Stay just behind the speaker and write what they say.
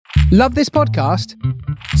Love this podcast?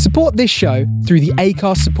 Support this show through the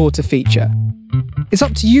Acast supporter feature. It's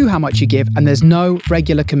up to you how much you give, and there's no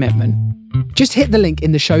regular commitment. Just hit the link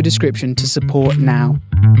in the show description to support now.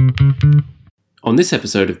 On this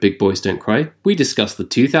episode of Big Boys Don't Cry, we discuss the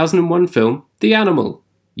 2001 film, The Animal.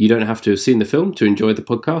 You don't have to have seen the film to enjoy the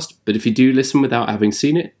podcast, but if you do listen without having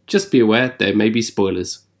seen it, just be aware there may be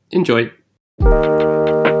spoilers. Enjoy.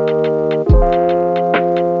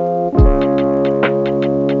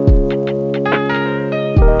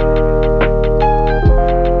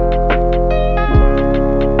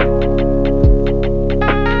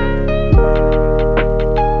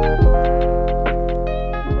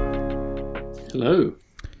 Hello.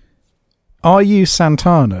 Are You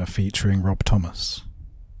Santana featuring Rob Thomas?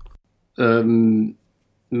 Man,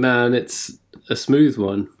 it's a smooth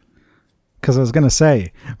one. Because I was going to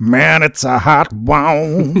say, man, it's a hot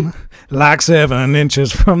one, like 7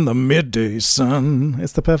 inches from the midday sun.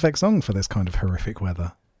 It's the perfect song for this kind of horrific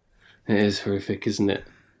weather. It is horrific, isn't it?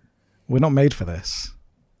 We're not made for this.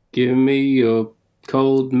 Give me your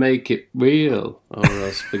cold, make it real, or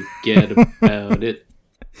else forget about it.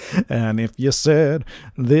 And if you said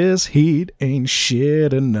this heat ain't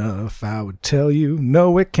shit enough, I would tell you,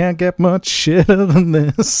 no, it can't get much shitter than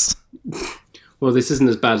this. Well, this isn't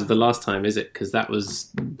as bad as the last time, is it? Because that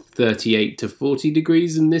was 38 to 40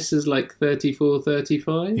 degrees, and this is like 34,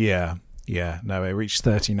 35? Yeah. No, it reached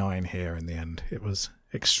 39 here in the end. It was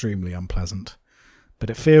extremely unpleasant. But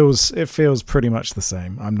it feels pretty much the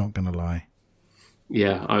same. I'm not going to lie.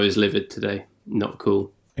 Yeah, I was livid today. Not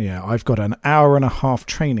cool. Yeah, I've got an hour and a half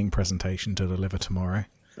training presentation to deliver tomorrow.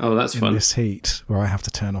 Oh, that's fun. In this heat, where I have to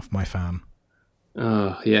turn off my fan.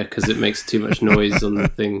 Oh, yeah, because it makes too much noise on the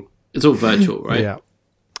thing. It's all virtual, right?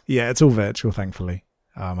 Yeah, it's all virtual, thankfully.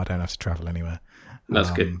 I don't have to travel anywhere.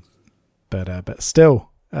 That's good. But still,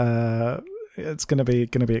 it's gonna be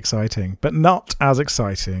exciting, but not as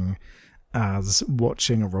exciting as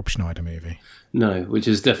watching a Rob Schneider movie. No, which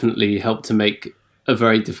has definitely helped to make a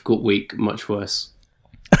very difficult week much worse.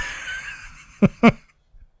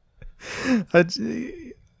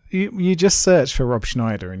 You just search for Rob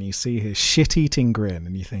Schneider and you see his shit-eating grin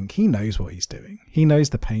and you think, he knows what he's doing. He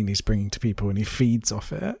knows the pain he's bringing to people and he feeds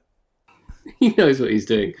off it. He knows what he's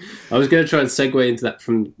doing. I was going to try and segue into that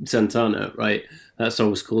from Santana, right? That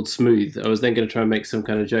song was called Smooth. I was then going to try and make some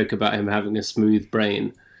kind of joke about him having a smooth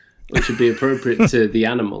brain, which would be appropriate to The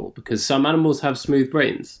Animal, because some animals have smooth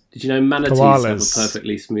brains. Did you know manatees have a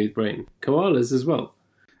perfectly smooth brain? Koalas as well.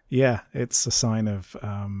 Yeah, it's a sign of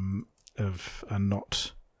a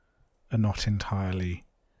not entirely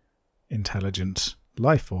intelligent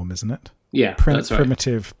life form, isn't it? Yeah, that's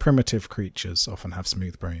right. Primitive creatures often have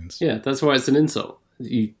smooth brains. Yeah, that's why it's an insult.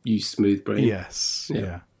 You smooth brain. Yes.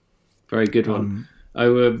 Yeah. Very good one. I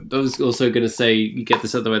was also going to say, you get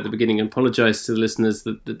this out of the way at the beginning, and apologise to the listeners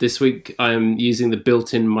that this week I am using the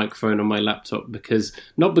built-in microphone on my laptop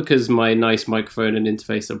not because my nice microphone and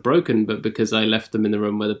interface are broken, but because I left them in the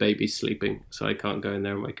room where the baby's sleeping, so I can't go in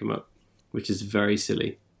there and wake him up, which is very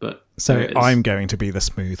silly. But so I'm going to be the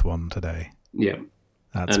smooth one today. Yeah,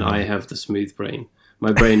 I have the smooth brain.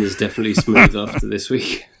 My brain is definitely smooth after this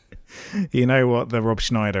week. You know what the Rob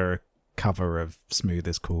Schneider cover of Smooth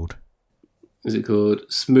is called? Is it called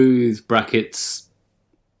Smooth brackets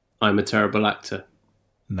I'm a terrible actor?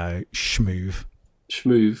 No, Schmoove.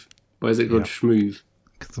 Schmoove? Why is it called Schmoove?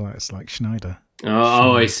 Because it's like Schneider.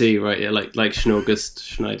 Oh, I see. Right, yeah, like Schnorgust,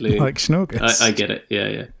 Schneidling. Like Schnorgust. I get it.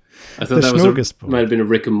 Yeah. I thought that might have been a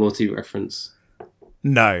Rick and Morty reference.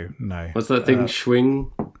 No. What's that thing?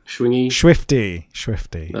 Schwingy? Swifty.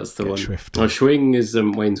 That's the one. Swifty. Oh, Schwing is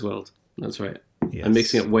Wayne's World. That's right. Yes. I'm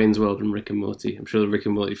mixing up Wayne's World and Rick and Morty. I'm sure the Rick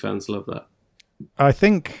and Morty fans love that. I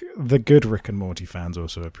think the good Rick and Morty fans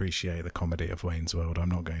also appreciate the comedy of Wayne's World. I'm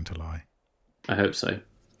not going to lie. I hope so.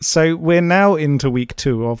 So we're now into week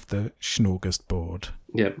 2 of the Schnorgust board.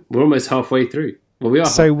 Yeah, we're almost halfway through. Well, we are.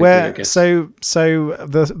 So halfway through, so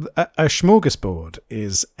a smorgasbord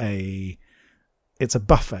is it's a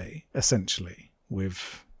buffet essentially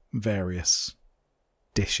with various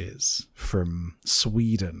dishes from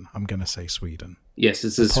Sweden. I'm going to say Sweden. Yes,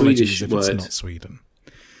 it's a Swedish word. It's not Sweden.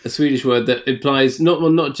 A Swedish word that implies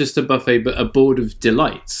not just a buffet, but a board of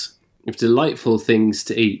delights, of delightful things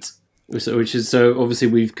to eat. Which is so obviously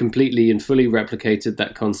we've completely and fully replicated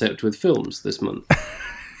that concept with films this month.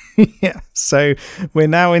 Yeah, so we're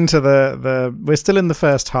now into we're still in the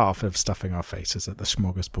first half of stuffing our faces at the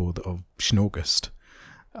smorgasbord of Schnorgust.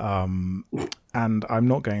 And I'm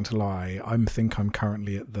not going to lie, I think I'm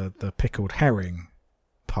currently at the pickled herring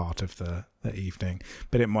part of the evening,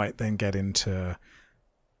 but it might then get into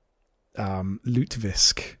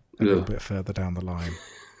lutefisk a little bit further down the line.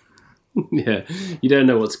 Yeah, you don't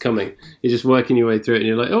know what's coming. You're just working your way through it, and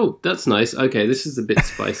you're like, "Oh, that's nice. Okay, this is a bit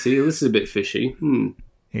spicy. This is a bit fishy."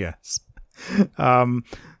 Yes.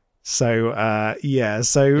 So this.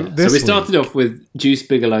 So we started off with Juice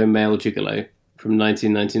Bigelow, Male Gigolo from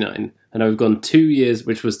 1999, and we've gone 2 years,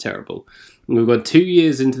 which was terrible. And we've gone 2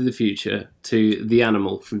 years into the future to The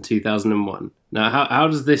Animal from 2001. Now, how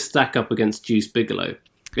does this stack up against Juice Bigelow?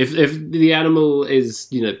 If The Animal is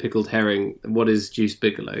pickled herring, what is Juice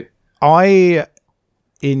Bigelow? I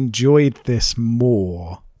enjoyed this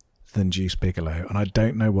more than Juice Bigelow, and I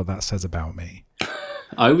don't know what that says about me.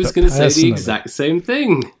 I was going to say the exact same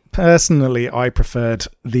thing. Personally, I preferred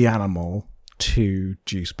The Animal to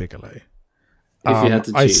Juice Bigelow. If you had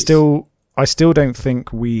to choose. I still don't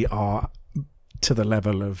think we are to the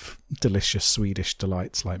level of delicious Swedish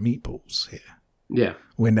delights like meatballs here. Yeah.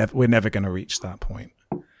 We're never going to reach that point.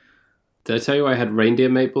 Did I tell you I had reindeer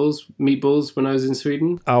meatballs when I was in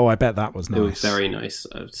Sweden? Oh, I bet that was nice. They were very nice.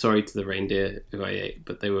 Sorry to the reindeer who I ate,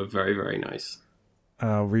 but they were very, very nice.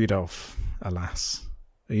 Rudolph, alas.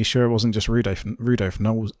 Are you sure it wasn't just Rudolph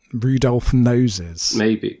noses?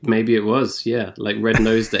 Maybe it was, yeah, like Red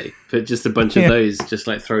Nose Day, but just a bunch of those just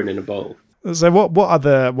like thrown in a bowl. So what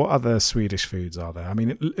other Swedish foods are there? I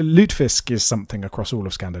mean, lutefisk is something across all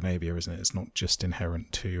of Scandinavia, isn't it? It's not just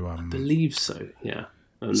inherent to... I believe so, yeah.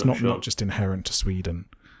 It's not just inherent to Sweden.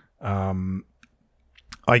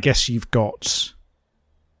 I guess you've got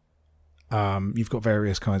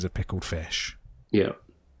various kinds of pickled fish. Yeah.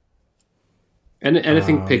 And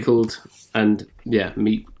anything pickled, and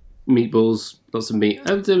meatballs, lots of meat.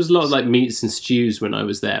 There was a lot of like meats and stews when I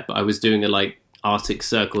was there, but I was doing a like Arctic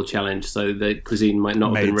Circle challenge, so the cuisine might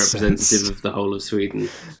not have been representative of the whole of Sweden.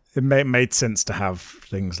 It made sense to have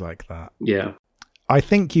things like that. Yeah. I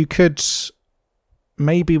think you could...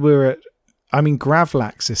 Maybe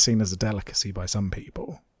gravlax is seen as a delicacy by some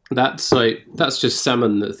people. That's just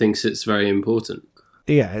salmon that thinks it's very important.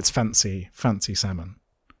 Yeah, it's fancy salmon.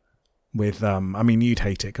 With you'd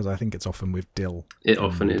hate it because I think it's often with dill. It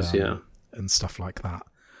often is, yeah, and stuff like that.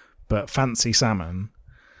 But fancy salmon,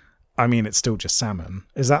 it's still just salmon.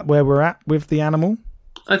 Is that where we're at with The Animal?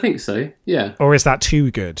 I think so, yeah. Or is that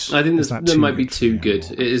too good? I think that might be too good.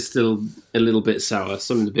 It is still a little bit sour,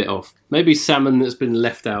 something's a bit off. Maybe salmon that's been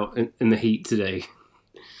left out in the heat today.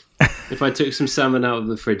 If I took some salmon out of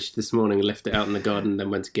the fridge this morning and left it out in the garden and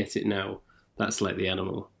then went to get it now, that's like The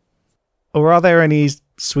Animal. Or are there any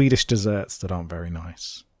Swedish desserts that aren't very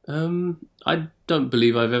nice? I don't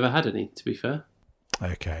believe I've ever had any, to be fair.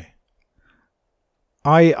 Okay.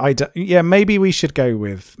 Maybe we should go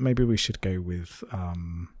with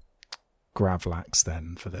Gravlax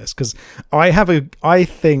then for this, because I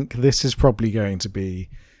think this is probably going to be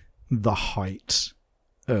the height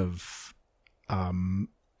of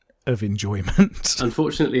enjoyment.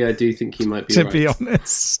 Unfortunately, I do think you might be to right. be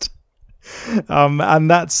honest. And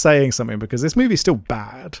that's saying something, because this movie's still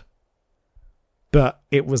bad, but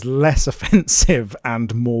it was less offensive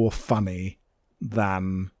and more funny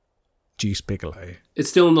than Juice Bigelow. It's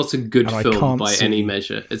still not a good film by any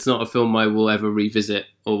measure. It's not a film I will ever revisit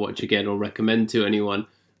or watch again or recommend to anyone.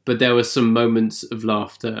 But there were some moments of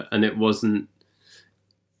laughter, and it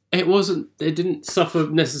didn't suffer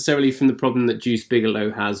necessarily from the problem that Juice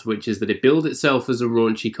Bigelow has, which is that it billed itself as a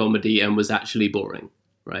raunchy comedy and was actually boring,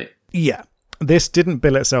 right? Yeah. This didn't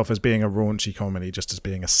bill itself as being a raunchy comedy, just as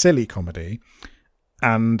being a silly comedy.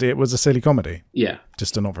 And it was a silly comedy. Yeah.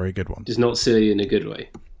 Just a not very good one. Just not silly in a good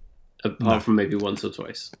way. Apart from maybe once or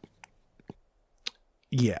twice.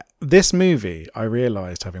 Yeah. This movie, I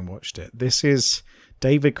realised having watched it, this is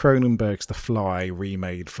David Cronenberg's The Fly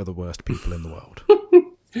remade for the worst people in the world.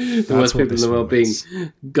 The worst people in the world being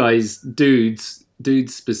guys, dudes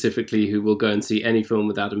specifically, who will go and see any film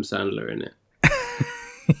with Adam Sandler in it.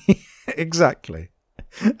 Exactly.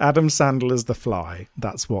 Adam Sandler's The Fly.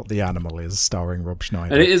 That's what The Animal is, starring Rob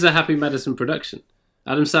Schneider. And it is a Happy Madison production.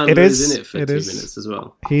 Adam Sandler is in it for 2 minutes as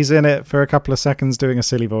well. He's in it for a couple of seconds doing a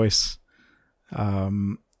silly voice.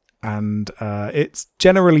 And it's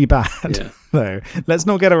generally bad, though. Let's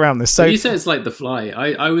not get around this. So you say it's like The Fly.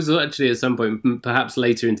 I was actually at some point, perhaps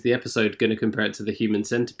later into the episode, going to compare it to The Human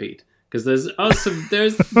Centipede. Because there's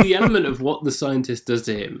the element of what the scientist does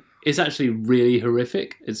to him is actually really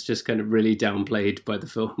horrific. It's just kind of really downplayed by the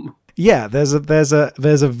film. Yeah, there's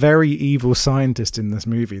a very evil scientist in this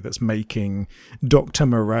movie that's making Dr.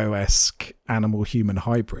 Moreau-esque animal-human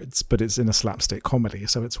hybrids, but it's in a slapstick comedy,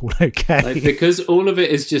 so it's all okay. Because all of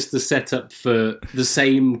it is just the setup for the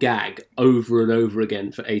same gag over and over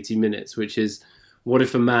again for 80 minutes, which is, what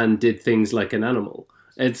if a man did things like an animal?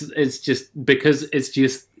 It's just because it's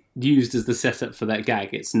just used as the setup for that gag,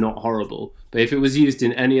 it's not horrible. But if it was used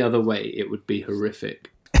in any other way, it would be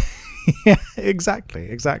horrific. Yeah,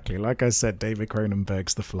 exactly. Like I said, David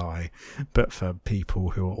Cronenberg's The Fly, but for people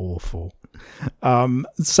who are awful.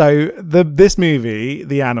 So this movie,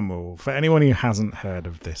 The Animal, for anyone who hasn't heard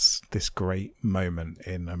of this great moment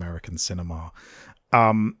in American cinema,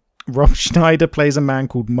 Rob Schneider plays a man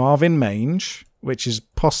called Marvin Mange, which is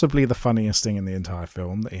possibly the funniest thing in the entire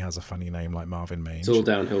film, that he has a funny name like Marvin Mange. It's all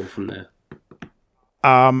downhill from there.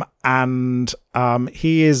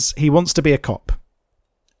 He wants to be a cop.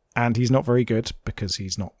 And he's not very good because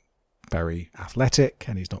he's not very athletic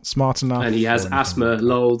and he's not smart enough. And he has asthma.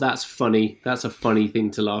 Lol, that's funny. That's a funny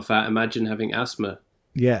thing to laugh at. Imagine having asthma.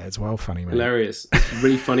 Yeah, it's well funny, man. Hilarious. It's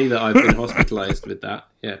really funny that I've been hospitalised with that.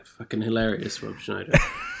 Yeah, fucking hilarious, Rob Schneider.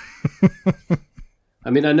 I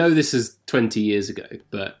mean, I know this is 20 years ago,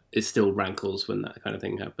 but it still rankles when that kind of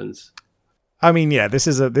thing happens. I mean, yeah, this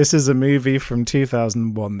is a movie from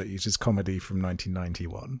 2001 that uses comedy from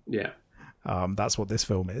 1991. Yeah. That's what this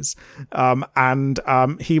film is.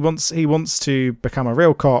 He wants to become a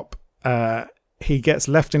real cop. He gets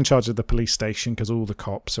left in charge of the police station because all the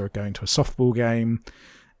cops are going to a softball game,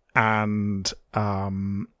 and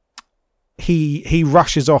he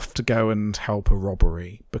rushes off to go and help a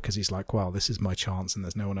robbery because he's like, well, this is my chance and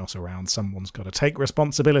there's no one else around. Someone's got to take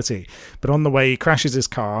responsibility. But on the way, he crashes his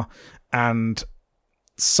car, and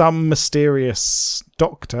some mysterious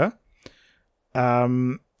doctor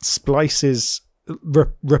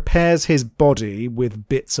repairs his body with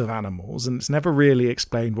bits of animals, and it's never really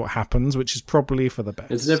explained what happens, which is probably for the best.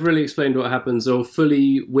 It's never really explained what happens or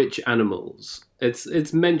fully which animals.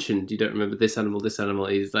 It's mentioned. You don't remember this animal.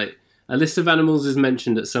 Is like a list of animals is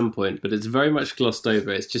mentioned at some point, but it's very much glossed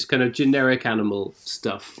over. It's just kind of generic animal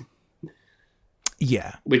stuff.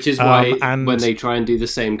 Yeah. Which is why when they try and do the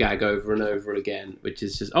same gag over and over again, which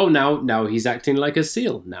is just, now he's acting like a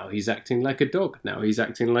seal. Now he's acting like a dog. Now he's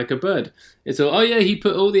acting like a bird. It's all, oh yeah, he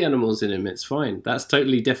put all the animals in him. It's fine. That's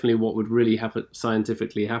definitely what would really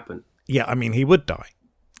scientifically happen. Yeah, I mean, he would die.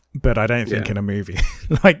 But I don't think in a movie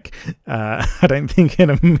like The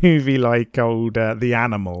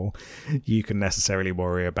Animal, you can necessarily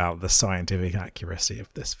worry about the scientific accuracy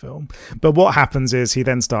of this film. But what happens is he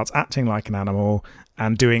then starts acting like an animal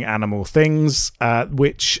and doing animal things,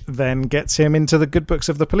 which then gets him into the good books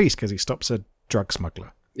of the police because he stops a drug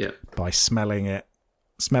smuggler by smelling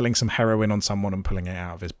some heroin on someone and pulling it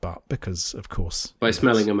out of his butt because, of course... By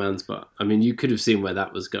smelling a man's butt. I mean, you could have seen where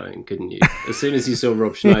that was going, couldn't you? As soon as you saw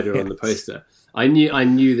Rob Schneider on the poster, I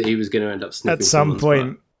knew that he was going to end up sniffing someone's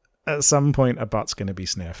butt. At some point, a butt's going to be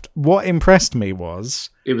sniffed. What impressed me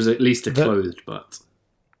was... It was at least a clothed butt.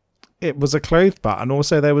 It was a clothed butt, and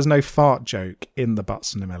also there was no fart joke in the butt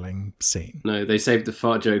smelling scene. No, they saved the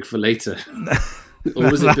fart joke for later.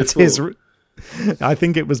 Or was it before? I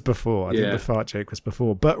think it was before. I think the fart joke was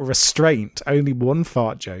before. But restraint, only one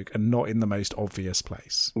fart joke and not in the most obvious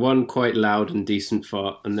place. One quite loud and decent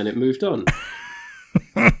fart, and then it moved on.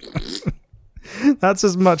 That's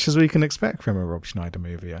as much as we can expect from a Rob Schneider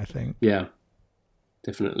movie, I think. Yeah,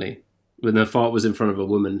 definitely. When the fart was in front of a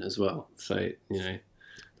woman as well. So,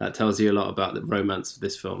 that tells you a lot about the romance of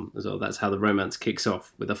this film as well. That's how the romance kicks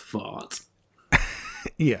off, with a fart.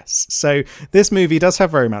 Yes. So this movie does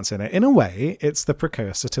have romance in it. In a way, it's the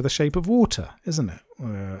precursor to The Shape of Water, isn't it?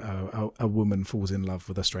 A woman falls in love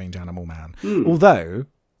with a strange animal man. Although,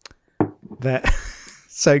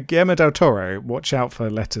 so Guillermo del Toro, watch out for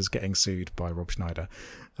letters getting sued by Rob Schneider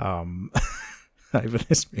over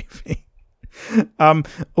this movie.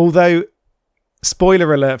 Although,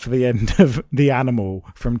 spoiler alert for the end of The Animal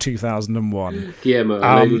from 2001. Guillermo,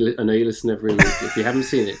 I know you listen every week. If you haven't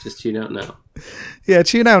seen it, just tune out now. Yeah,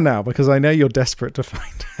 tune out now because I know you're desperate to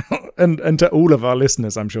find out. And to all of our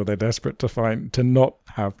listeners, I'm sure they're desperate to not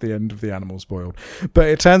have the end of The Animal spoiled. But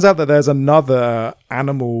it turns out that there's another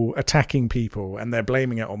animal attacking people and they're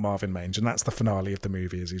blaming it on Marvin Mange. And that's the finale of the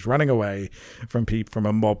movie, is he's running away from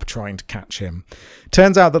a mob trying to catch him.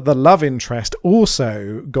 Turns out that the love interest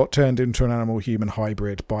also got turned into an animal-human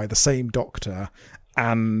hybrid by the same doctor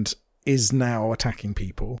and is now attacking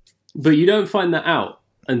people. But you don't find that out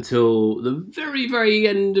until the very, very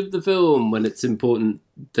end of the film, when it's important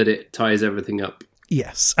that it ties everything up.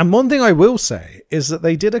 Yes. And one thing I will say is that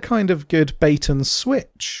they did a kind of good bait and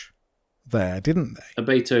switch there, didn't they? A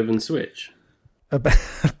Beethoven switch. A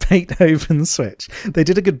Beethoven switch. They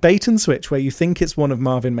did a good bait and switch where you think it's one of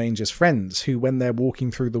Marvin Mange's friends who, when they're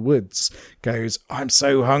walking through the woods, goes, I'm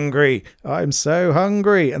so hungry. And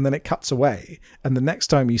then it cuts away. And the next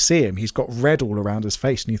time you see him, he's got red all around his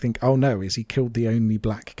face. And you think, oh no, is he killed the only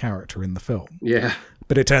black character in the film? Yeah.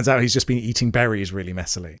 But it turns out he's just been eating berries really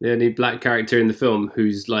messily. The only black character in the film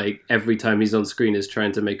who's like every time he's on screen is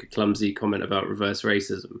trying to make a clumsy comment about reverse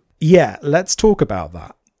racism. Yeah, let's talk about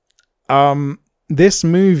that. This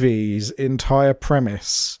movie's entire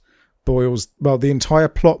premise the entire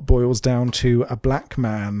plot boils down to a black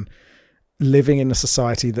man living in a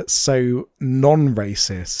society that's so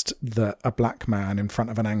non-racist that a black man in front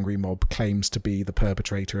of an angry mob claims to be the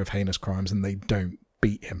perpetrator of heinous crimes and they don't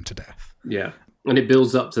beat him to death. Yeah. And it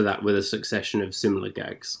builds up to that with a succession of similar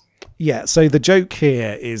gags. Yeah, so the joke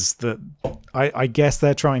here is that I guess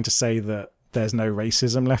they're trying to say that there's no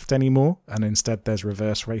racism left anymore and instead there's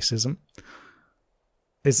reverse racism.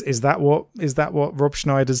 Is that what Rob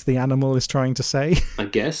Schneider's The Animal is trying to say? I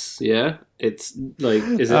guess, yeah. It's like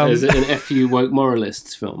is it an FU woke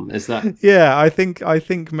moralists film? Is that? Yeah, I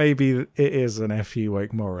think maybe it is an FU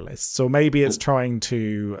woke moralists. So maybe it's trying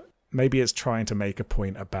to make a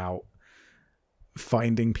point about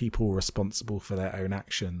finding people responsible for their own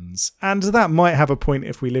actions. And that might have a point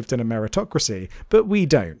if we lived in a meritocracy, but we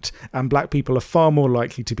don't. And black people are far more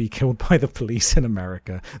likely to be killed by the police in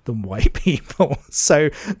America than white people. So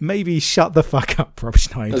maybe shut the fuck up, Rob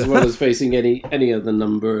Schneider. As well as facing any other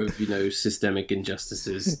number of, systemic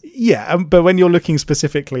injustices. Yeah, but when you're looking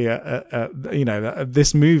specifically at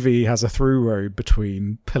this movie has a through road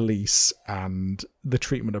between police and the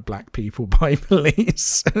treatment of black people by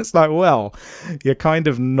police. And it's like, well, you're kind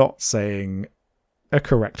of not saying a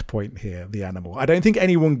correct point here, The Animal. I don't think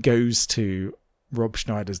anyone goes to Rob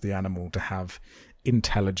Schneider's The Animal to have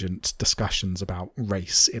intelligent discussions about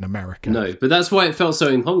race in America. No, but that's why it felt so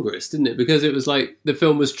incongruous, didn't it? Because it was like the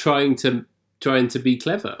film was trying to be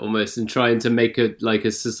clever almost and trying to make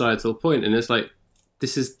a societal point. And it's like,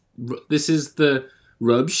 this is the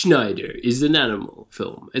Rob Schneider is an animal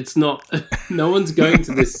film. It's not. No one's going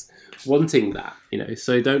to this wanting that,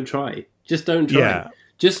 So don't try. Just don't try. Yeah.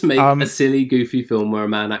 Just make a silly, goofy film where a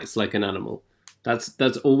man acts like an animal.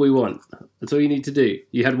 That's all we want. That's all you need to do.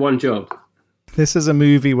 You had one job. This is a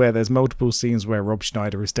movie where there's multiple scenes where Rob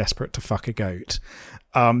Schneider is desperate to fuck a goat.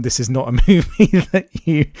 This is not a movie that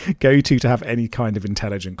you go to have any kind of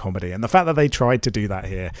intelligent comedy. And the fact that they tried to do that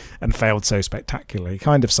here and failed so spectacularly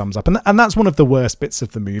kind of sums up. And that's one of the worst bits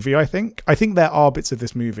of the movie, I think. I think there are bits of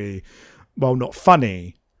this movie, while not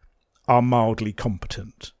funny, are mildly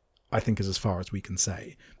competent, I think is as far as we can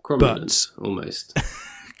say. Cromulent, almost.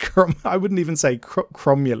 I wouldn't even say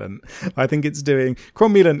cromulent. I think it's doing...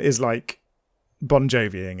 Cromulent is like Bon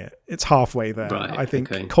Jovi-ing it. It's halfway there. Right, I think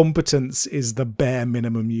competence is the bare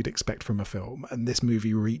minimum you'd expect from a film, and this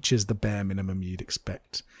movie reaches the bare minimum you'd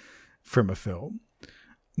expect from a film,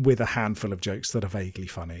 with a handful of jokes that are vaguely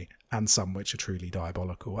funny and some which are truly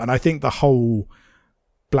diabolical. And I think the whole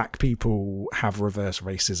black people have reverse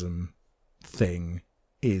racism thing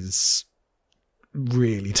is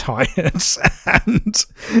really tired, and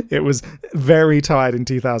it was very tired in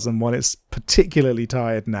 2001. It's particularly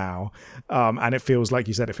tired now, and it feels, like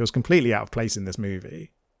you said, it feels completely out of place in this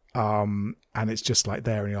movie, and it's just like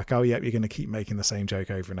there, and you're like, oh yeah, you're going to keep making the same joke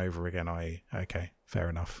over and over again. Okay, fair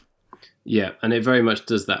enough. Yeah, and it very much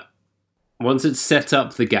does that. Once it's set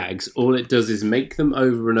up the gags, all it does is make them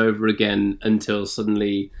over and over again until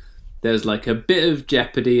suddenly there's like a bit of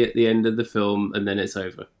jeopardy at the end of the film, and then it's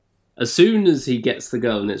over. As soon as he gets the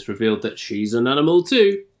girl and it's revealed that she's an animal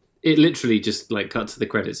too, it literally just cuts to the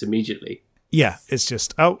credits immediately. Yeah, it's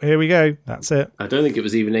just, oh, here we go. That's it. I don't think it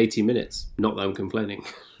was even 80 minutes. Not that I'm complaining.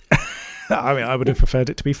 I mean, I would have preferred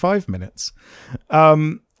it to be 5 minutes.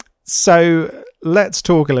 So let's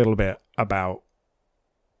talk a little bit about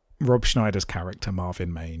Rob Schneider's character,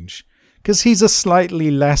 Marvin Mange, because he's a slightly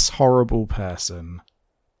less horrible person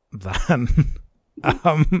than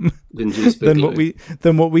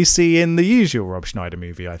what we see in the usual Rob Schneider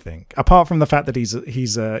movie, I think. Apart from the fact that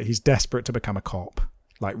he's desperate to become a cop,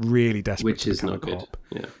 like really desperate, which to is become not a cop.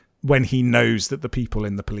 Good. Yeah. When he knows that the people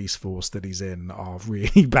in the police force that he's in are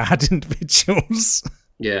really bad individuals.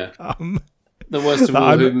 Yeah. The worst of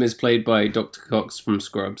all of whom is played by Dr. Cox from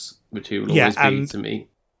Scrubs, which he will always be to me.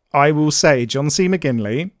 I will say, John C.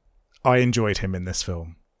 McGinley, I enjoyed him in this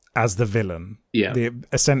film as the villain. Yeah.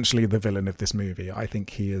 Essentially the villain of this movie. I think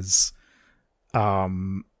he is... I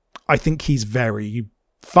think he's very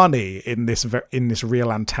funny in this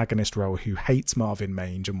real antagonist role who hates Marvin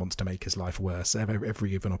Mange and wants to make his life worse every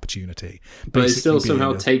given opportunity. But he's still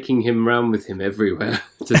somehow taking him round with him everywhere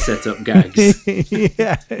to set up gags.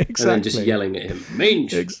 Yeah, exactly. And then just yelling at him,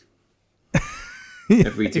 Mange!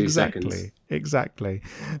 Every 2 seconds. Exactly.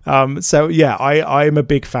 So yeah, I'm a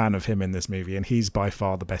big fan of him in this movie, and he's by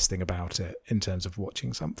far the best thing about it in terms of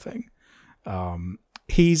watching something.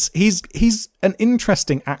 He's an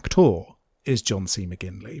interesting actor John C.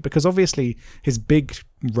 McGinley, because obviously his big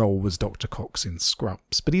role was Dr. Cox in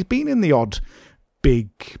Scrubs, but he's been in the odd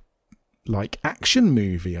big like action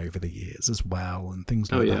movie over the years as well and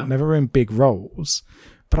things like that. Never in big roles,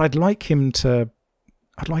 but I'd like him to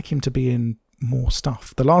be in more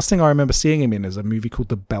stuff. The last thing I remember seeing him in is a movie called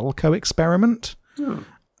The Belko Experiment,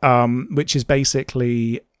 which is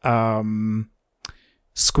basically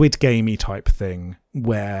Squid Gamey type thing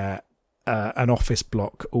where an office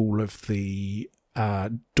block, all of the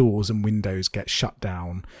doors and windows get shut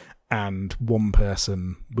down, and one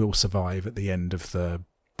person will survive at the end of the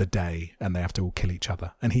day, and they have to all kill each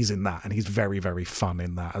other. And he's in that, and he's very, very fun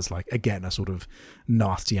in that as like, again, a sort of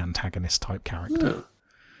nasty antagonist type character.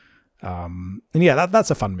 And yeah, that's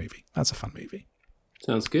a fun movie.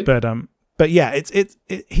 Sounds good. But yeah,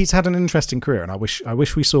 he's had an interesting career, and I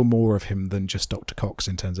wish we saw more of him than just Dr. Cox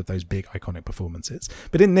in terms of those big iconic performances.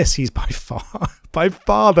 But in this, he's by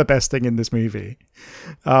far the best thing in this movie.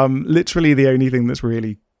 Literally the only thing that's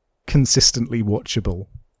really consistently watchable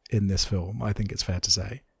in this film, I think it's fair to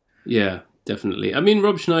say. Yeah, definitely. I mean,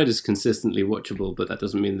 Rob Schneider's consistently watchable, but that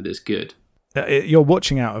doesn't mean that it's good. You're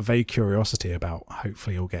watching out of vague curiosity about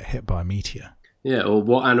hopefully he'll get hit by a meteor. Yeah, or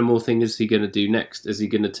what animal thing is he going to do next? Is he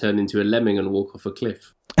going to turn into a lemming and walk off a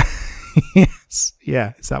cliff? Yes.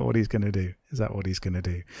 Yeah, is that what he's going to do?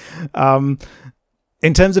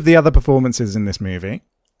 In terms of the other performances in this movie,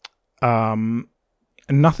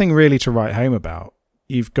 nothing really to write home about.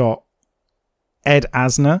 You've got Ed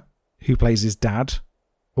Asner, who plays his dad.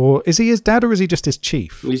 Or is he his dad, or is he just his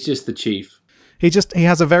chief? He's just the chief. He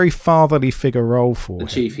has a very fatherly figure role for him.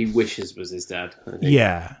 The chief he wishes was his dad, I think.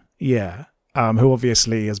 Yeah. Who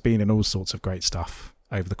obviously has been in all sorts of great stuff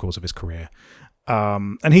over the course of his career.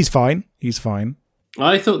 And he's fine.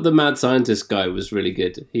 I thought the mad scientist guy was really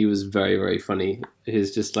good. He was very, very funny.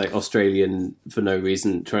 He's just like Australian for no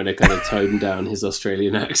reason, trying to kind of tone down his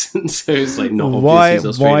Australian accent. So it's like not obvious he's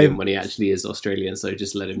Australian when he actually is Australian. So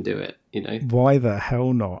just let him do it, you know? Why the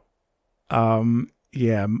hell not?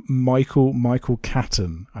 Yeah, Michael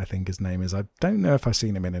Caton, I think his name is. I don't know if I've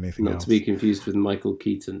seen him in anything else. Not to be confused with Michael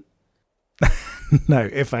Keaton. No,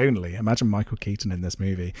 if only. Imagine Michael Keaton in this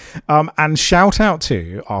movie. And shout out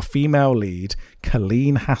to our female lead,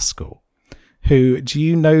 Colleen Haskell. Do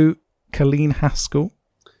you know Colleen Haskell?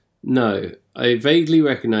 No, I vaguely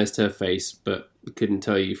recognised her face, but couldn't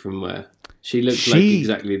tell you from where. She looked like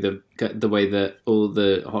exactly the way that all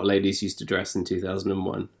the hot ladies used to dress in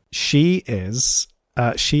 2001. She is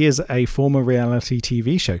a former reality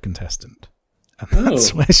TV show contestant. And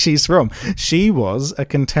that's where she's from. She was a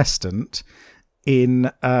contestant in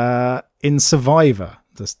Survivor,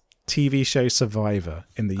 the TV show Survivor,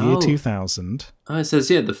 in the year 2000. Oh, it says,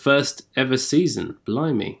 the first ever season.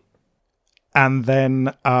 Blimey. And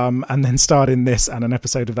then starred in this and an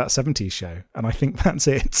episode of That 70s Show. And I think that's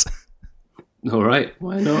it. All right,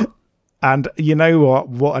 why not? And you know what?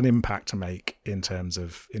 What an impact to make in terms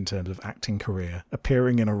of acting career.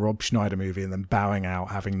 Appearing in a Rob Schneider movie and then bowing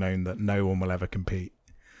out, having known that no one will ever compete.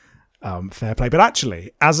 Fair play. But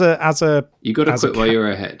actually, as a you got to quit while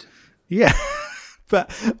you're ahead. Yeah,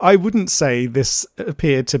 but I wouldn't say this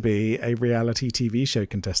appeared to be a reality TV show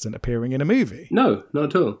contestant appearing in a movie. No,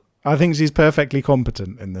 not at all. I think she's perfectly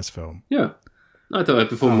competent in this film. Yeah. I thought her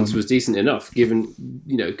performance was decent enough, given,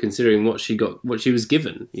 considering what she was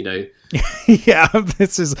given, Yeah,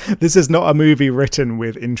 this is not a movie written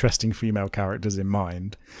with interesting female characters in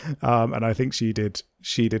mind, and I think she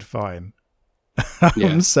did fine.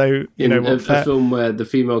 Yeah. So a film where the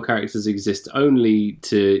female characters exist only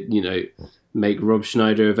to make Rob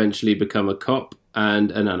Schneider eventually become a cop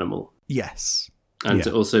and an animal. Yes, and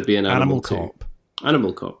to also be an animal cop.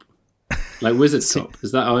 Animal cop, like Wizard Cop.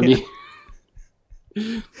 Is that our new?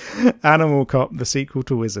 Animal Cop, the sequel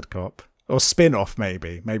to Wizard Cop, or spin-off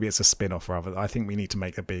maybe it's a spin-off rather. I think we need to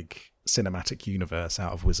make a big cinematic universe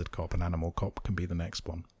out of Wizard Cop, and Animal Cop can be the next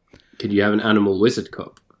one. Could you have an animal Wizard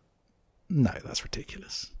Cop? No, that's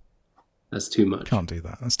ridiculous. That's too much. Can't do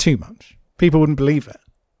that. That's too much. People wouldn't believe it.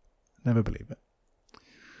 Never believe it.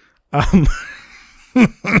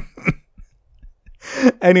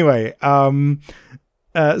 Anyway,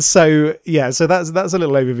 so that's a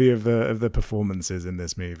little overview of the performances in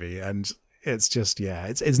this movie, and it's just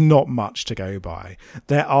it's not much to go by.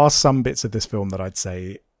 There are some bits of this film that I'd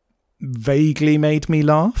say vaguely made me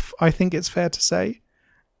laugh. I think it's fair to say.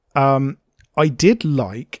 I did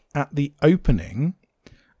like at the opening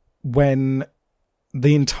when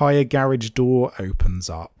the entire garage door opens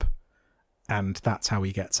up, and that's how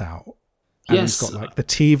he gets out. And yes, he's got like the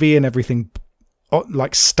TV and everything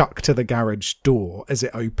like stuck to the garage door as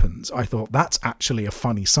it opens. I thought that's actually a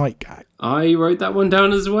funny sight gag. I wrote that one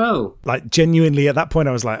down as well. Like genuinely at that point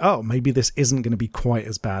I was like, oh, maybe this isn't going to be quite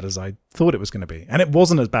as bad as I thought it was going to be. And it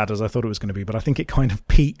wasn't as bad as I thought it was going to be, but I think it kind of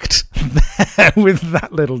peaked there with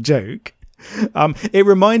that little joke. It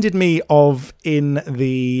reminded me of in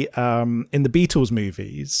the Beatles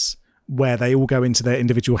movies, where they all go into their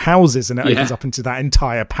individual houses and it opens up into that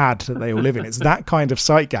entire pad that they all live in. It's that kind of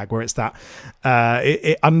sight gag where it's that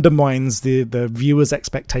it undermines the viewer's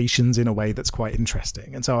expectations in a way that's quite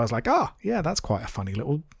interesting. And so I was like, yeah, that's quite a funny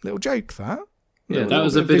little joke, that. Yeah, that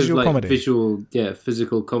was a bit of like comedy.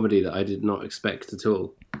 Physical comedy that I did not expect at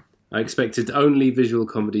all. I expected only visual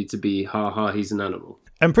comedy to be, ha ha, he's an animal.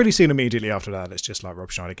 And pretty soon, immediately after that, it's just like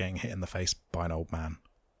Rob Schneider getting hit in the face by an old man.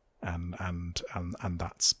 And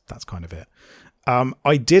that's kind of it.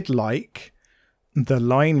 I did like the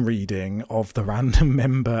line reading of the random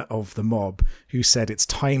member of the mob who said, "It's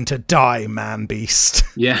time to die, man beast."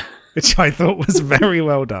 Yeah. Which I thought was very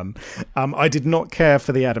well done. I did not care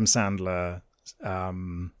for the Adam Sandler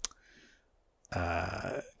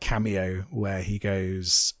cameo where he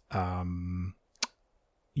goes,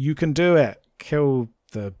 "You can do it. Kill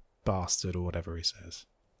the bastard," or whatever he says.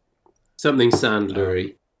 Something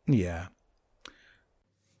Sandler-y. Yeah.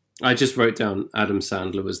 I just wrote down Adam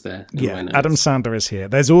Sandler was there. Yeah, Adam Sandler is here.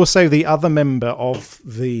 There's also the other member of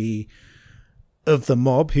the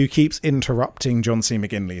mob who keeps interrupting John C.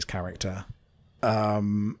 McGinley's character,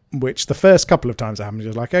 which the first couple of times it happened,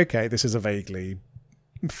 you're like, okay, this is a vaguely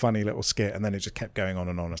funny little skit, and then it just kept going on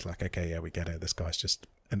and on. It's like, okay, yeah, we get it. This guy's just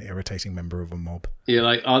an irritating member of a mob. Yeah,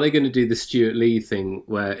 like, are they going to do the Stuart Lee thing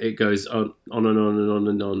where it goes on and on and on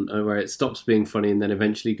and on, and where it stops being funny and then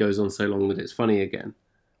eventually goes on so long that it's funny again?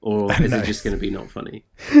 Or is it just going to be not funny?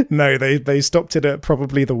 No, they stopped it at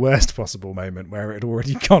probably the worst possible moment where it had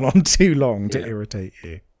already gone on too long to irritate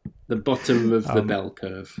you. The bottom of the bell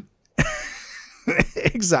curve.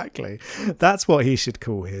 Exactly. That's what he should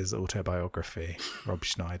call his autobiography, Rob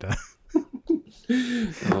Schneider.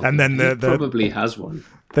 And then he probably has one.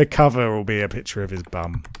 The cover will be a picture of his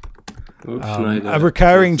bum. A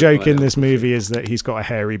recurring joke in this movie is that he's got a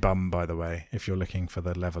hairy bum, by the way, if you're looking for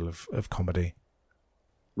the level of comedy.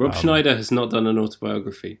 Rob Schneider has not done an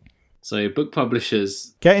autobiography. So book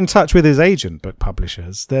publishers... Get in touch with his agent, book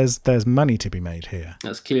publishers. There's money to be made here.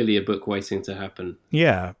 That's clearly a book waiting to happen.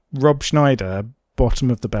 Yeah. Rob Schneider, bottom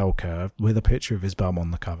of the bell curve, with a picture of his bum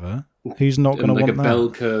on the cover. Who's not going to want that? Like a bell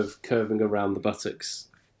curve curving around the buttocks.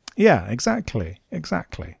 Yeah, exactly.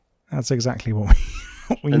 That's exactly what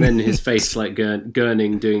we and then his face like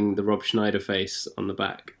gurning, doing the Rob Schneider face on the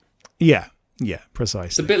back. Yeah, precisely.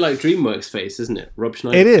 It's a bit like DreamWorks face, isn't it? Rob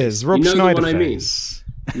Schneider. It is, Rob Schneider Schneider face.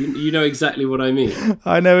 I mean. You know exactly what I mean.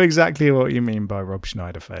 I know exactly what you mean by Rob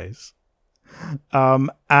Schneider face.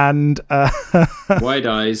 And wide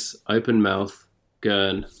eyes, open mouth,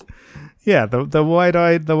 gurn. Yeah, the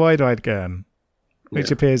wide-eyed gurn,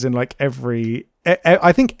 which appears in like every.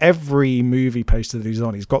 I think every movie poster that he's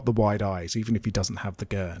on, he's got the wide eyes, even if he doesn't have the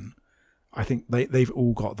gurn. I think they've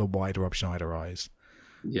all got the wide Rob Schneider eyes.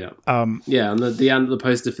 Yeah. And the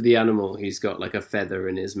poster for the animal, he's got like a feather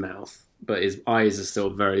in his mouth, but his eyes are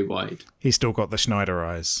still very wide. He's still got the Schneider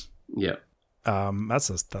eyes. Yeah. That's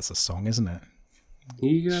a song, isn't it?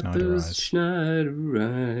 He got Schneider those eyes. Schneider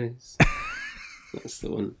eyes. That's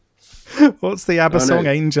the one. What's the ABBA song?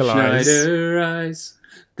 Angel Eyes. Schneider eyes,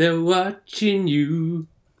 they're watching you.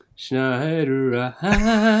 Schneider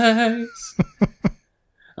eyes.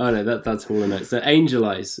 Oh no, that's Hall and Oates. So Angel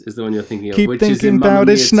Eyes is the one you're thinking of. Keep which thinking is in about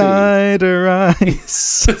Mamma his Schneider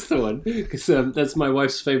eyes. That's the one. Because that's my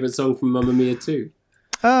wife's favourite song from Mamma Mia 2.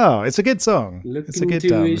 Oh, it's a good song. It's a good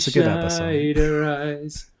ABBA song. Schneider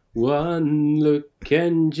eyes. One look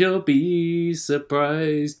and you'll be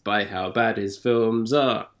surprised by how bad his films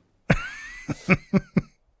are.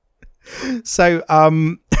 So,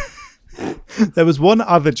 there was one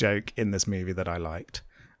other joke in this movie that I liked,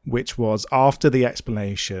 which was after the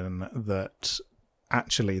explanation that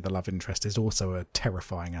actually the love interest is also a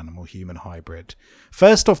terrifying animal-human hybrid.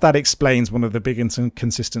 First off, that explains one of the big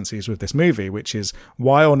inconsistencies with this movie, which is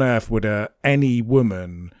why on earth would any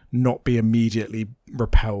woman not be immediately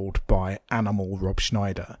repelled by animal Rob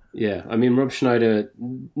Schneider? Yeah, I mean, Rob Schneider,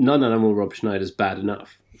 non-animal Rob Schneider's bad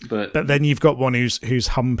enough. But then you've got one who's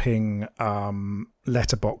humping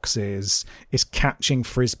letterboxes, is catching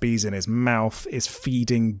frisbees in his mouth, is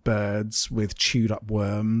feeding birds with chewed up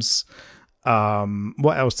worms.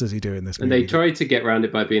 What else does he do in this movie? And they try to get around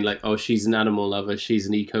it by being like, oh, she's an animal lover, she's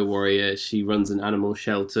an eco-warrior, she runs an animal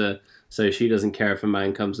shelter, so she doesn't care if a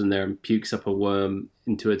man comes in there and pukes up a worm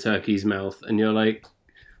into a turkey's mouth. And you're like,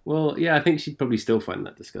 Well, yeah, I think she'd probably still find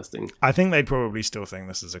that disgusting. I think they'd probably still think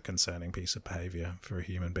this is a concerning piece of behaviour for a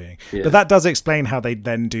human being. Yeah. But that does explain how they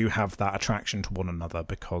then do have that attraction to one another,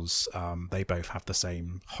 because they both have the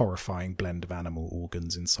same horrifying blend of animal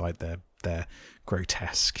organs inside their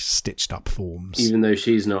grotesque, stitched up forms. Even though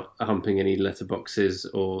she's not humping any letterboxes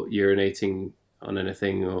or urinating on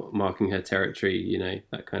anything or marking her territory, you know,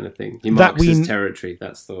 that kind of thing. He marks his territory,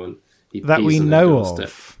 that's the one. That we know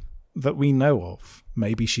of. That we know of.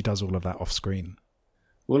 Maybe she does all of that off screen.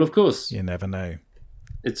 Well, of course. You never know.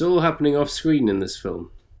 It's all happening off screen in this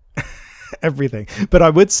film. Everything. But I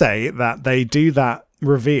would say that they do that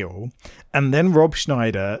reveal, and then Rob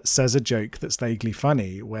Schneider says a joke that's vaguely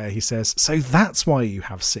funny, where he says, "So that's why you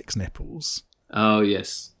have 6 nipples." Oh,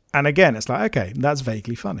 yes. And again, it's like, okay, that's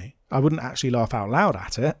vaguely funny. I wouldn't actually laugh out loud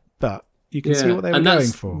at it, but you can see what they were going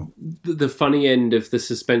for. The funny end of the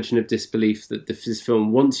suspension of disbelief that this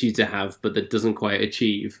film wants you to have, but that doesn't quite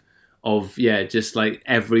achieve, of, just like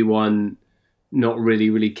everyone not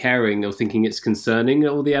really caring or thinking it's concerning,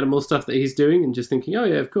 all the animal stuff that he's doing, and just thinking, oh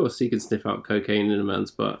yeah, of course, he can sniff out cocaine in a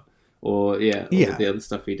man's butt. Or, all the other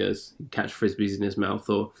stuff he does. Catch frisbees in his mouth,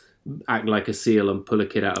 or act like a seal and pull a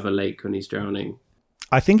kid out of a lake when he's drowning.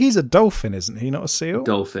 I think he's a dolphin, isn't he? Not a seal?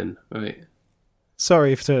 Dolphin, right.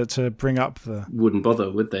 Sorry to bring up the... Wouldn't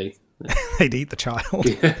bother, would they? They'd eat the child.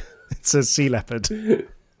 Yeah. It's a sea leopard.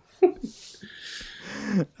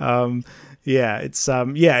 I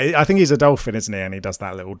think he's a dolphin, isn't he? And he does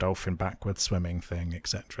that little dolphin backwards swimming thing,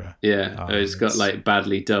 etc. Yeah, he's got like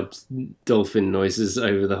badly dubbed dolphin noises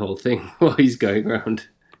over the whole thing while he's going around.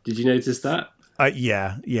 Did you notice that?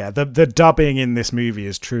 Yeah. The dubbing in this movie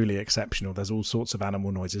is truly exceptional. There's all sorts of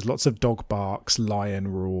animal noises, lots of dog barks, lion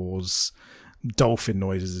roars, dolphin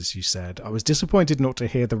noises, as you said. I was disappointed not to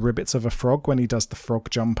hear the ribbits of a frog when he does the frog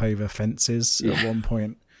jump over fences at one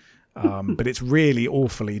point. But it's really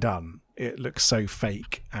awfully done. It looks so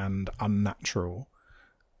fake and unnatural,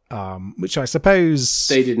 which I suppose...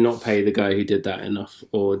 They did not pay the guy who did that enough,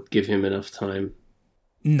 or give him enough time.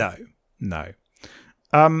 No.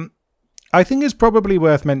 I think it's probably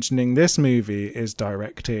worth mentioning this movie is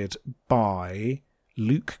directed by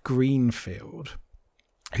Luke Greenfield,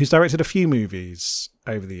 who's directed a few movies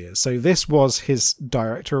over the years. So this was his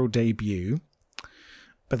directorial debut,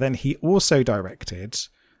 but then he also directed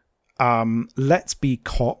Let's Be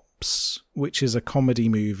Cops, which is a comedy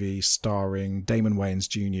movie starring Damon Wayans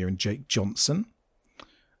Jr. and Jake Johnson,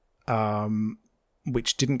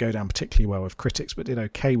 which didn't go down particularly well with critics, but did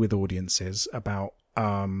okay with audiences, about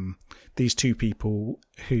these two people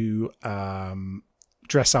who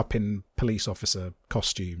dress up in police officer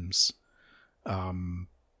costumes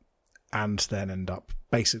and then end up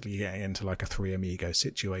basically getting into like a Three Amigos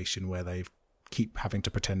situation where they keep having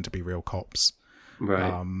to pretend to be real cops.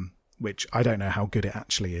 Right. Which I don't know how good it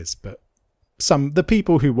actually is, but the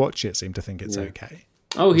people who watch it seem to think it's okay.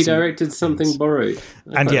 Oh, he directed Something Borrowed.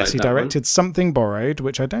 And yes, he directed Something Borrowed,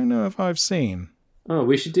 which I don't know if I've seen. Oh,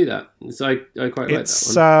 we should do that. I quite like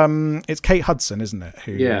that one. It's Kate Hudson, isn't it?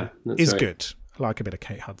 Who is good. I like a bit of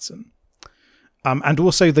Kate Hudson. And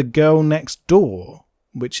also The Girl Next Door,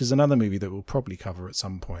 which is another movie that we'll probably cover at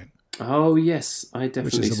some point. Oh, yes. I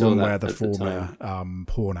definitely saw that. Which is the one where the former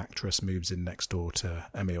porn actress moves in next door to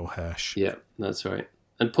Emile Hirsch. Yeah, that's right.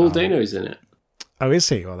 And Paul Dano's in it. Oh, is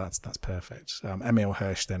he? Well, that's perfect. Emile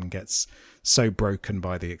Hirsch then gets so broken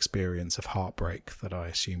by the experience of heartbreak that I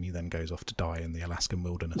assume he then goes off to die in the Alaskan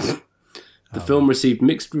wilderness. The film received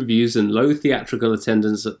mixed reviews and low theatrical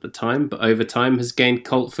attendance at the time, but over time has gained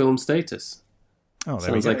cult film status. Oh,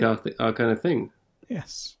 there Sounds like our kind of thing.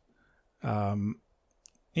 Yes. I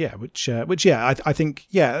think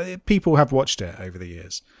people have watched it over the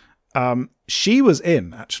years. She was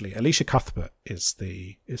in, actually. Alicia Cuthbert is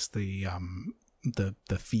the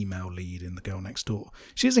female lead in The Girl Next Door.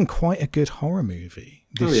 She's in quite a good horror movie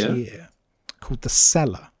this year called The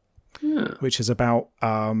Cellar, which is about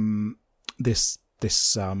this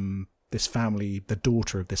family. The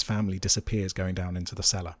daughter of this family disappears going down into the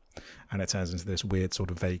cellar, and it turns into this weird sort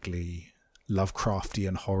of vaguely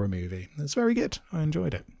Lovecraftian horror movie. It's very good. I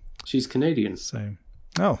enjoyed it. She's Canadian. So,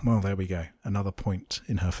 there we go. Another point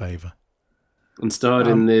in her favour. And starred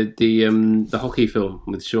in the hockey film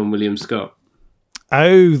with Sean William Scott.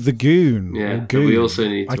 Oh, The Goon. Yeah, Goon. We also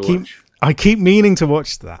need to watch. I keep meaning to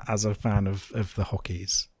watch that as a fan of the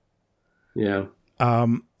hockeys. Yeah.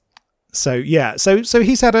 So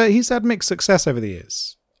he's had mixed success over the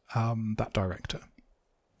years. That director.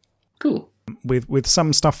 Cool. With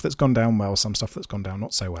some stuff that's gone down well, some stuff that's gone down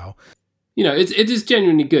not so well. You know, it is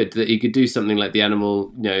genuinely good that he could do something like The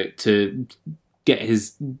Animal, you know, to get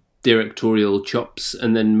his directorial chops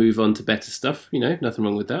and then move on to better stuff. Nothing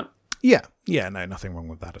wrong with that. Yeah, no, nothing wrong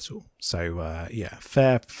with that at all. So,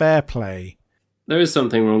 fair play. There is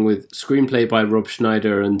something wrong with screenplay by Rob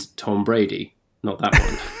Schneider and Tom Brady. Not that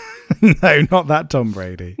one. No, not that Tom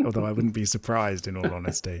Brady, although I wouldn't be surprised in all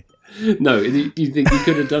honesty. No, you think he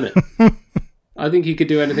could have done it? I think he could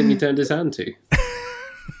do anything he turned his hand to.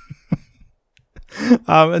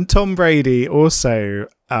 And Tom Brady also,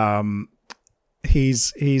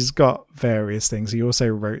 he's got various things. He also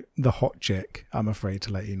wrote The Hot Chick, I'm afraid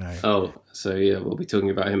to let you know. Oh, so yeah, we'll be talking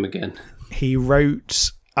about him again. He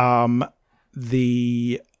wrote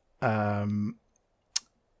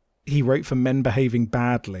he wrote for Men Behaving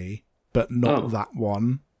Badly, but not that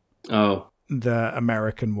one. Oh. The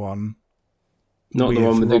American one. Not the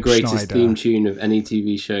one with Rob the greatest Schneider. theme tune of any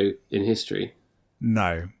TV show in history.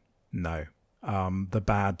 No. The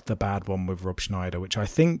bad one with Rob Schneider, which I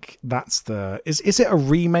think that's is it a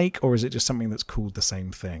remake or is it just something that's called the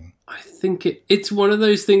same thing? I think it's one of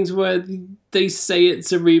those things where they say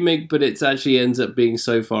it's a remake, but it actually ends up being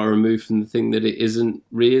so far removed from the thing that it isn't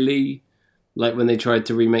really. Like when they tried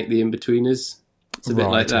to remake The Inbetweeners. It's a bit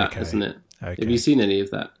like that, isn't it? Okay. Have you seen any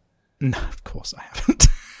of that? No, of course I haven't.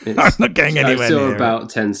 I'm not going anywhere I saw near about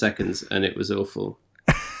 10 seconds and it was awful.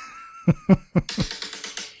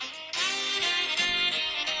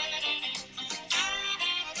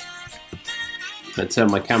 I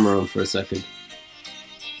turn my camera on for a second.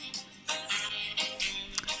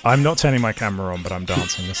 I'm not turning my camera on, but I'm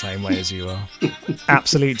dancing the same way as you are.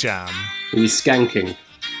 Absolute jam. Are you skanking?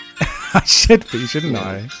 I should be, shouldn't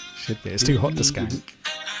I? Should be. It's too hot to skank.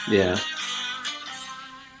 Yeah.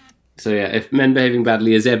 So yeah, if Men Behaving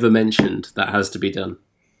Badly is ever mentioned, that has to be done.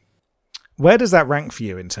 Where does that rank for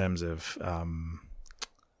you in terms of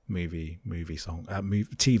movie song,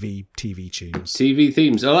 TV tunes? TV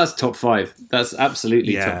themes. Oh, that's top 5. That's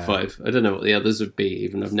absolutely Yeah. top 5. I don't know what the others would be,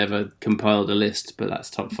 even I've never compiled a list, but that's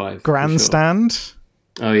top 5. for Grandstand? Sure.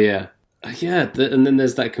 Oh yeah. Yeah, and then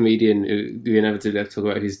there's that comedian who you inevitably have to talk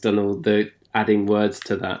about who's done all the adding words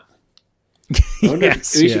to that.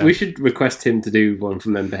 We should request him to do one for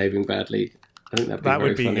Men Behaving Badly. I think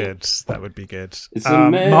that'd be funny. Good. That would be good. It's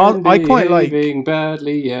a man I quite like behaving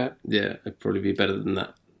badly, yeah. Yeah, it'd probably be better than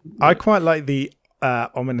that. I quite like the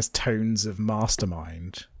ominous tones of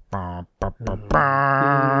Mastermind.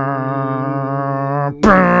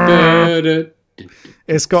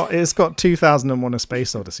 It's got 2001: A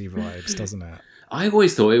Space Odyssey vibes, doesn't it? I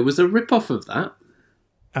always thought it was a rip-off of that.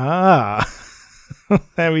 Ah,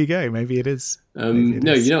 there we go. Maybe it is. No,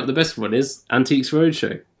 you know what the best one is? Antiques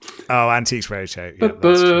Roadshow. Oh, Antiques Roadshow. Yeah,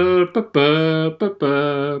 that's true.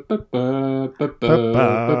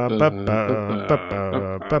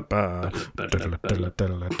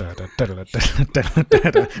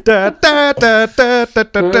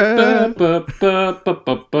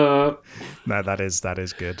 No, that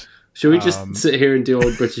is good. Should we just sit here and do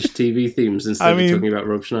old British TV themes instead of talking about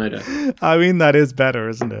Rob Schneider? I mean, that is better,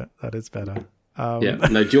 isn't it? That is better. Yeah.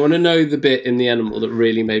 No, do you want to know the bit in The Animal that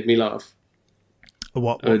really made me laugh?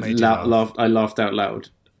 What made you laugh? I laughed out loud.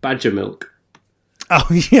 Badger milk. Oh,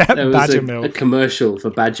 yeah, There was Badger a milk. commercial for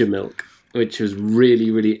Badger milk, which was really,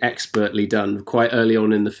 really expertly done quite early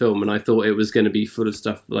on in the film, and I thought it was going to be full of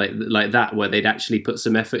stuff like that, where they'd actually put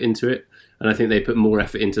some effort into it, and I think they put more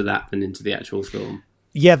effort into that than into the actual film.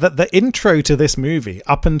 Yeah, the intro to this movie,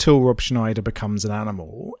 up until Rob Schneider becomes an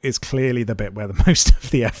animal, is clearly the bit where the most of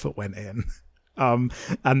the effort went in. And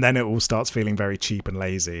then it all starts feeling very cheap and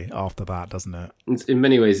lazy after that, doesn't it? In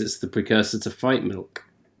many ways, it's the precursor to Fight Milk.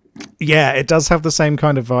 Yeah, it does have the same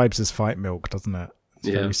kind of vibes as Fight Milk, doesn't it? It's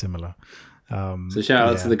very similar. So shout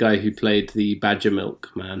out to the guy who played the Badger Milk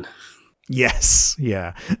man. Yes,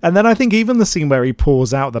 yeah. And then I think even the scene where he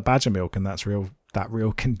pours out the badger milk and that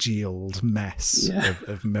real congealed mess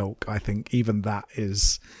of milk, I think even that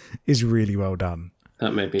is really well done.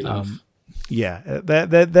 That made me laugh. Yeah,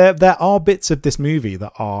 there are bits of this movie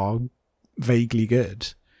that are vaguely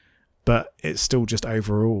good, but it's still just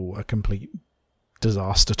overall a complete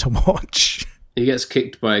disaster to watch. He gets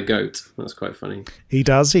kicked by a goat. That's quite funny. He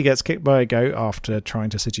does. He gets kicked by a goat after trying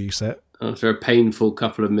to seduce it. After a painful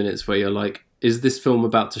couple of minutes where you're like, is this film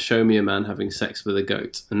about to show me a man having sex with a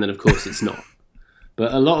goat? And then, of course, it's not.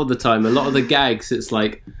 But a lot of the time, a lot of the gags, it's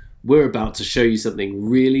like, we're about to show you something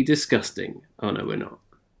really disgusting. Oh, no, we're not.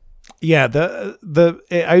 Yeah,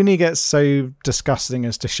 it only gets so disgusting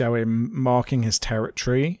as to show him marking his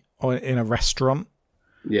territory in a restaurant.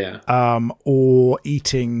 Yeah. Or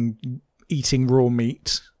eating raw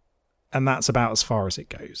meat, and that's about as far as it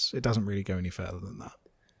goes. It doesn't really go any further than that.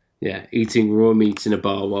 Yeah, eating raw meat in a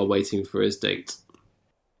bar while waiting for his date.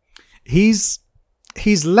 He's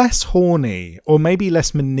he's less horny, or maybe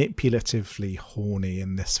less manipulatively horny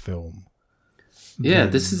in this film. Yeah,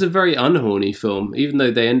 this is a very unhorny film. Even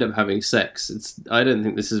though they end up having sex, I don't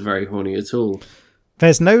think this is very horny at all.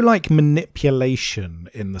 There's no like manipulation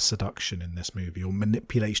in the seduction in this movie, or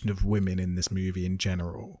manipulation of women in this movie in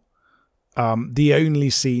general. The only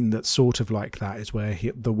scene that's sort of like that is where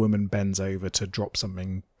the woman bends over to drop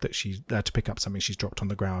something that to pick up something she's dropped on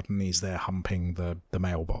the ground, and he's there humping the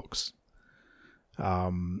mailbox.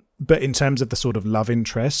 But in terms of the sort of love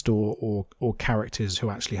interest or characters who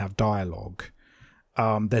actually have dialogue,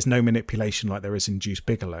 there's no manipulation like there is in Deuce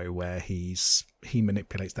Bigalow, where he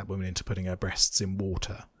manipulates that woman into putting her breasts in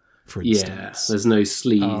water, for instance. Yeah, there's no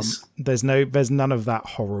sleaze. There's none of that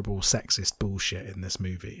horrible sexist bullshit in this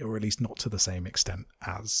movie, or at least not to the same extent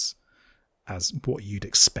as what you'd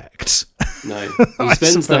expect. No, he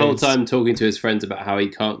spends the whole time talking to his friends about how he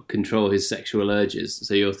can't control his sexual urges.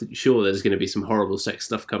 So you're sure there's going to be some horrible sex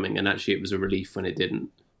stuff coming, and actually it was a relief when it didn't.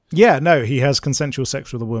 Yeah, no, he has consensual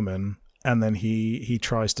sex with a woman, and then he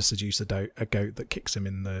tries to seduce a goat that kicks him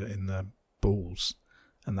in the balls,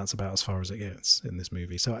 and that's about as far as it gets in this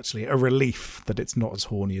movie. So actually, a relief that it's not as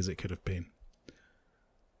horny as it could have been.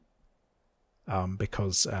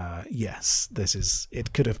 Because yes,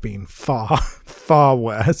 it could have been far, far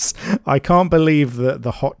worse. I can't believe that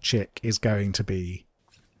the hot chick is going to be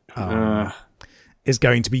good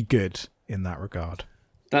in that regard.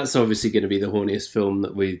 That's obviously going to be the horniest film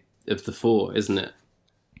of the four, isn't it?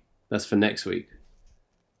 That's for next week.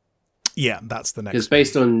 Yeah, that's the next. Because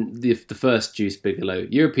based on the first Deuce Bigalow,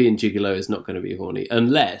 European Gigolo is not going to be horny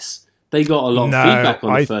unless they got a lot of feedback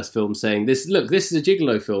on the first film saying, this is a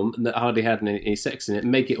Gigolo film that hardly had any sex in it.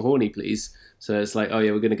 Make it horny, please. So it's like, oh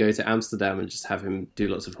yeah, we're going to go to Amsterdam and just have him do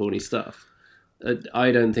lots of horny stuff.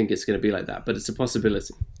 I don't think it's going to be like that, but it's a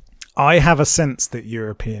possibility. I have a sense that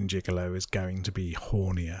European Gigolo is going to be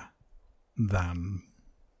hornier than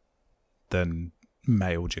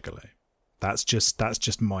male Gigolo. That's just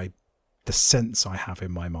the sense I have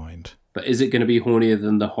in my mind. But is it going to be hornier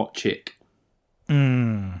than the hot chick?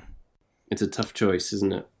 It's a tough choice,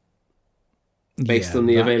 isn't it? Based on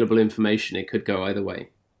the available information, it could go either way.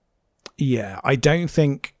 Yeah, I don't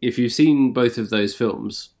think... If you've seen both of those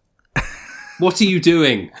films, what are you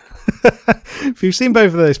doing? If you've seen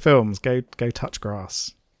both of those films, go touch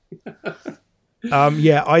grass.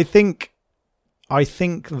 Yeah, I think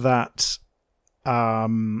that...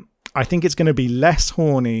 I think it's going to be less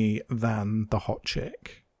horny than the hot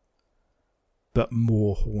chick, but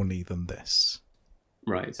more horny than this.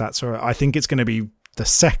 Right. That's all right. I think it's going to be the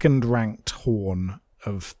second ranked horn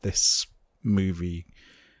of this movie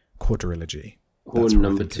quadrilogy. Horn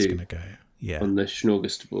number 2. Going to go. Yeah. On the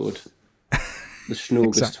smorgasbord. The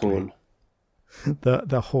smorgasbord horn.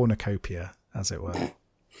 The hornucopia, as it were.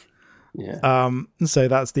 Yeah. So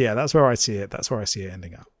that's where I see it. That's where I see it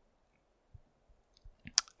ending up.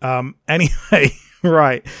 Anyway,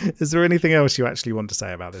 right. Is there anything else you actually want to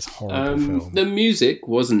say about this horrible film? The music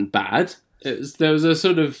wasn't bad. There was a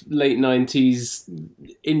sort of late 90s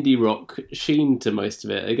indie rock sheen to most of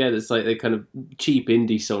it. Again, it's like they're kind of cheap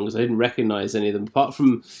indie songs. I didn't recognise any of them, apart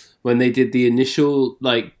from when they did the initial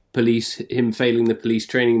him failing the police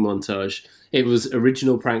training montage. It was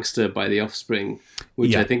Original Prankster by The Offspring,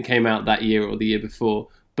 which I think came out that year or the year before.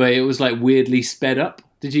 But it was like weirdly sped up.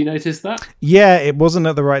 Did you notice that? Yeah, it wasn't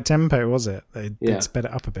at the right tempo, was it? They'd sped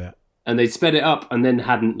it up a bit. And they'd sped it up and then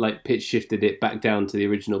hadn't pitch shifted it back down to the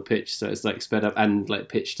original pitch. So it's sped up and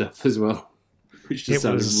pitched up as well, which just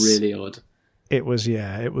sounded really odd. It was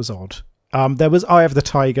odd. There was Eye of the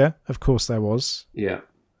Tiger, of course there was. Yeah.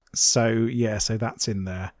 So that's in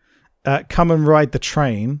there. Come and Ride the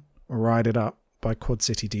Train, Ride It Up by Quad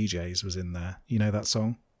City DJs was in there. You know that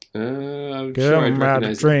song? I'm Come sure and ride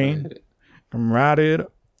the train. Come ride it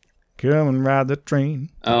up. Come and ride the train.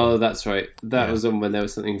 Oh, that's right. That was on when there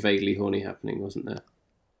was something vaguely horny happening, wasn't there?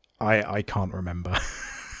 I can't remember.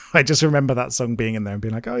 I just remember that song being in there and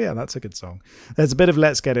being like, oh yeah, that's a good song. There's a bit of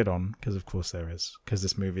Let's Get It On, because of course there is, because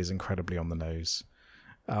this movie is incredibly on the nose.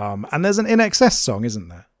 And there's an INXS song, isn't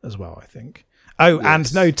there, as well, I think. Oh, yes.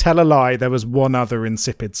 And no, tell a lie, there was one other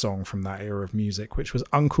insipid song from that era of music, which was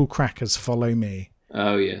Uncle Kracker's Follow Me.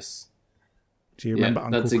 Oh, yes. Do you remember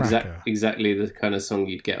Uncle Kracker? That's exactly the kind of song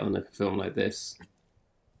you'd get on a film like this.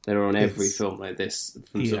 They're on every film like this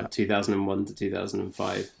from sort of 2001 to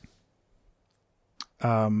 2005.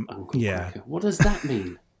 Uncle Kracker. What does that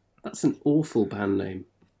mean? That's an awful band name.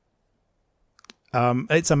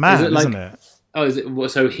 It's a man, isn't it? Oh, is it?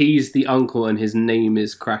 So he's the uncle and his name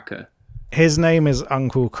is Kracker? His name is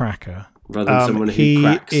Uncle Kracker. Rather than someone who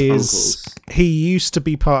cracks uncles. He used to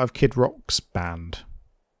be part of Kid Rock's band.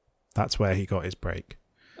 That's where he got his break.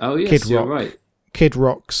 Oh yes, Kid you're Rock. right. Kid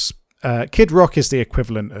Rock is the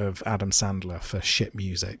equivalent of Adam Sandler for shit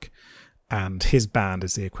music, and his band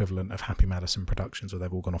is the equivalent of Happy Madison Productions, where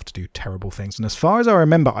they've all gone off to do terrible things. And as far as I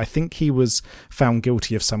remember, I think he was found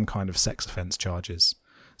guilty of some kind of sex offence charges.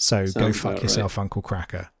 So Sounds go fuck about yourself, Uncle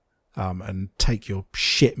Cracker, and take your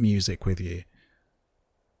shit music with you.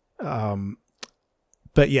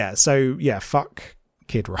 But yeah, so yeah, fuck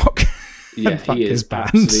Kid Rock. Yeah, fuck he his is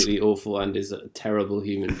band. absolutely awful and is a terrible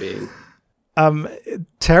human being.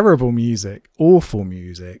 Terrible music, awful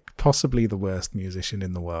music, possibly the worst musician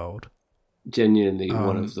in the world. Genuinely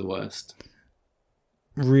one of the worst.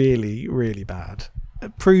 Really, really bad.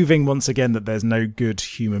 Proving once again that there's no good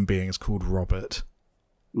human beings called Robert.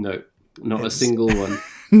 No, not a single one.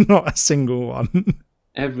 Not a single one.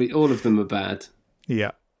 All of them are bad.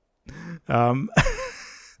 Yeah.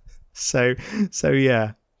 So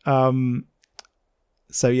yeah.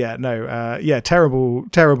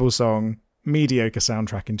 Terrible song, mediocre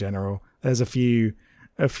soundtrack in general. There's a few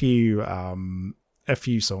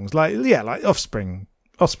songs like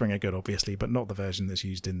Offspring are good, obviously, but not the version that's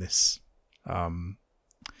used in this.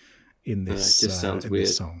 It just sounds weird.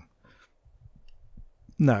 This song.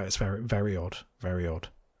 No, it's very, very odd. Very odd.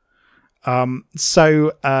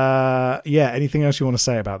 Anything else you want to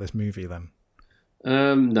say about this movie then?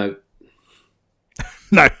 No.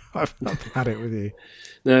 No, I've had it with you.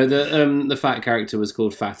 No, the fat character was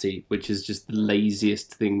called Fatty, which is just the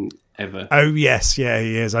laziest thing ever. Oh yes, yeah,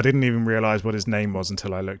 he is. I didn't even realise what his name was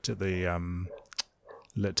until I looked at the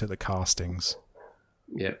castings.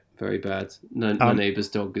 Yeah, very bad. My neighbour's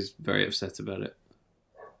dog is very upset about it.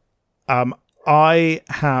 I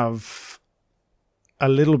have a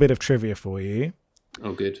little bit of trivia for you.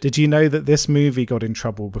 Oh, good. Did you know that this movie got in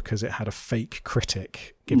trouble because it had a fake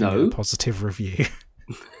critic giving it a positive review?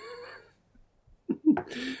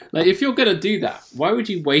 Like, if you're going to do that, why would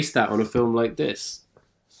you waste that on a film like this?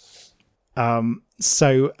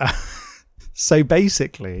 So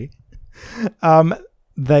basically,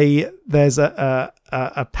 there's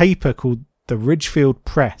a paper called the Ridgefield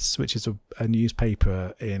Press, which is a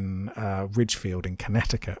newspaper in Ridgefield in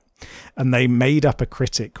Connecticut. And they made up a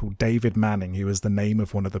critic called David Manning, who was the name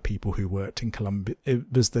of one of the people who worked in Columbia.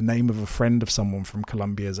 It was the name of a friend of someone from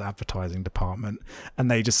Columbia's advertising department.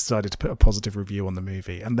 And they just decided to put a positive review on the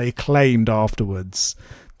movie. And they claimed afterwards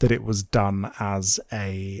that it was done as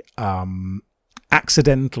a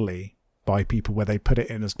accidentally by people, where they put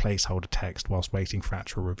it in as placeholder text whilst waiting for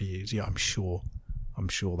actual reviews. Yeah, I'm sure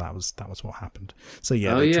that was what happened. So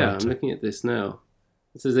yeah. Oh yeah, I'm looking at this now.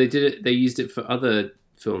 It says they used it for other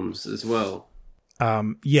films as well.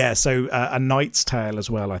 So A Knight's Tale as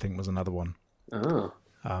well, I think, was another one. Oh.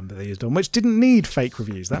 That they used on, which didn't need fake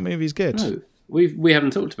reviews. That movie's good. No, we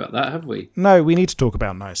haven't talked about that, have we? No, we need to talk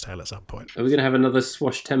about Knight's Tale at some point. Are we going to have another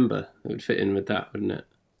Swashtember? It would fit in with that, wouldn't it?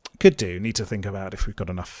 Could do. Need to think about if we've got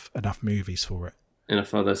enough movies for it.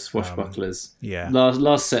 Enough other swashbucklers. Yeah.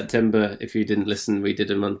 Last September, if you didn't listen, we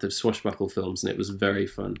did a month of swashbuckle films, and it was very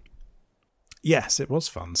fun. Yes, it was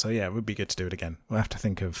fun. So yeah, it would be good to do it again. We'll have to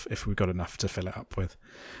think of if we've got enough to fill it up with.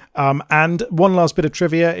 And one last bit of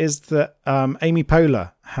trivia is that Amy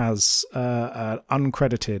Poehler has an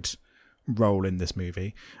uncredited role in this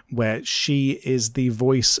movie, where she is the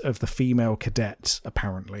voice of the female cadet,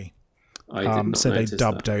 apparently. I did not so they notice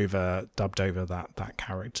dubbed that. over that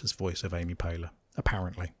character's voice of Amy Poehler,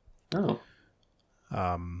 apparently. Oh.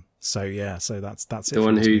 So that's it. The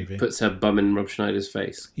one who movie. puts her bum in Rob Schneider's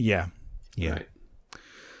face. Yeah. Right.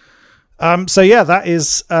 That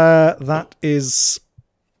is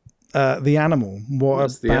The Animal.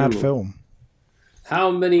 What's a bad Animal? film. How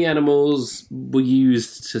many animals were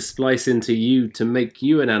used to splice into you to make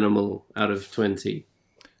you an animal out of 20?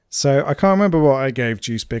 So I can't remember what I gave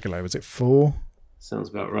Juice Bigelow. Was it 4? Sounds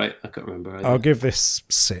about right. I can't remember either. I'll give this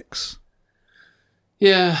 6.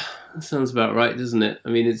 Yeah, that sounds about right, doesn't it? I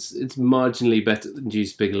mean, it's marginally better than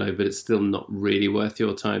Juice Bigelow, but it's still not really worth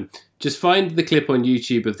your time. Just find the clip on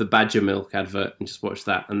YouTube of the Badger Milk advert and just watch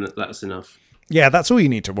that, and that's enough. Yeah, that's all you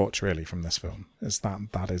need to watch, really, from this film. Is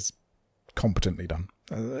that is competently done.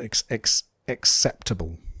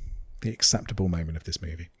 Acceptable. The acceptable moment of this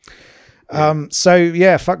movie.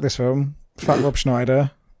 Yeah. Fuck this film. Fuck Rob Schneider.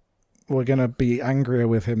 We're going to be angrier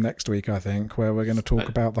with him next week, I think, where we're going to talk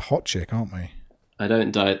about the hot chick, aren't we? I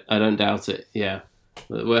don't doubt it. Yeah,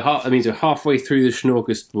 we're halfway through the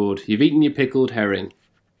smorgasbord. You've eaten your pickled herring,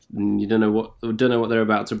 and you don't know what they're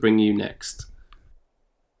about to bring you next.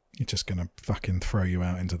 You're just going to fucking throw you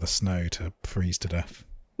out into the snow to freeze to death.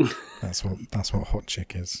 That's what hot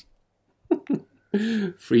chick is.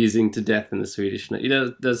 Freezing to death in the Swedish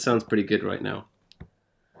snow. That sounds pretty good right now.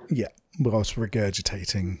 Yeah, whilst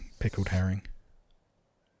regurgitating pickled herring.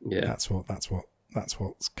 Yeah, that's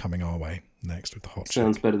what's coming our way next with the hot.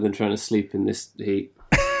 Sounds better than trying to sleep in this heat.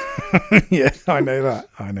 Yeah, I know that.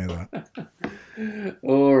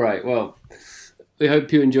 All right, well, we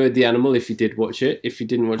hope you enjoyed The Animal if you did watch it. If you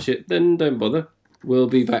didn't watch it, then don't bother. We'll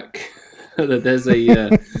be back. There's a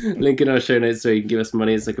link in our show notes so you can give us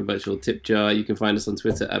money. It's like a virtual tip jar. You can find us on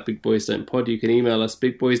Twitter at BigBoysDon'tPod. You can email us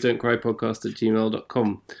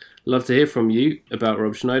bigboysdon'tcrypodcast@gmail.com. Love to hear from you about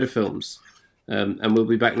Rob Schneider films. And we'll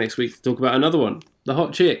be back next week to talk about another one, The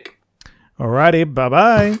Hot Chick. Alrighty,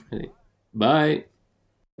 bye-bye.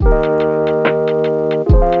 Bye.